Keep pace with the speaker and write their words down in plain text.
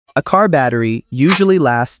A car battery usually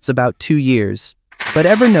lasts about 2 years. But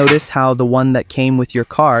ever notice how the one that came with your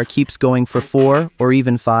car keeps going for 4 or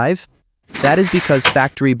even 5? That is because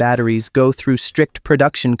factory batteries go through strict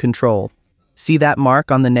production control. See that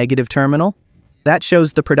mark on the negative terminal? That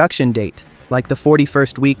shows the production date, like the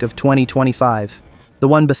 41st week of 2025. The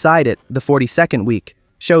one beside it, the 42nd week,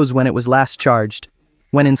 shows when it was last charged.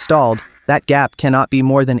 When installed, that gap cannot be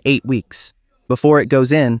more than 8 weeks. Before it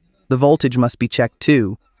goes in, the voltage must be checked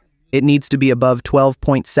too. It needs to be above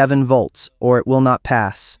 12.7 volts, or it will not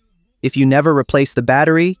pass. If you never replace the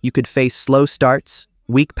battery, you could face slow starts,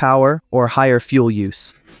 weak power, or higher fuel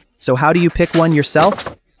use. So how do you pick one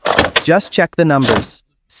yourself? Just check the numbers.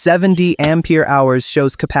 70 ampere hours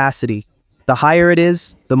shows capacity. The higher it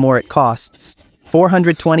is, the more it costs.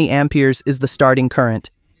 420 amperes is the starting current.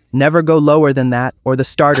 Never go lower than that, or the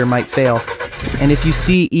starter might fail. And if you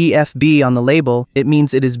see EFB on the label, it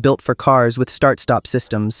means it is built for cars with start-stop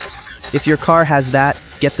systems. If your car has that,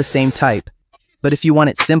 get the same type. But if you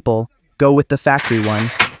want it simple, go with the factory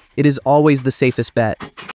one. It is always the safest bet.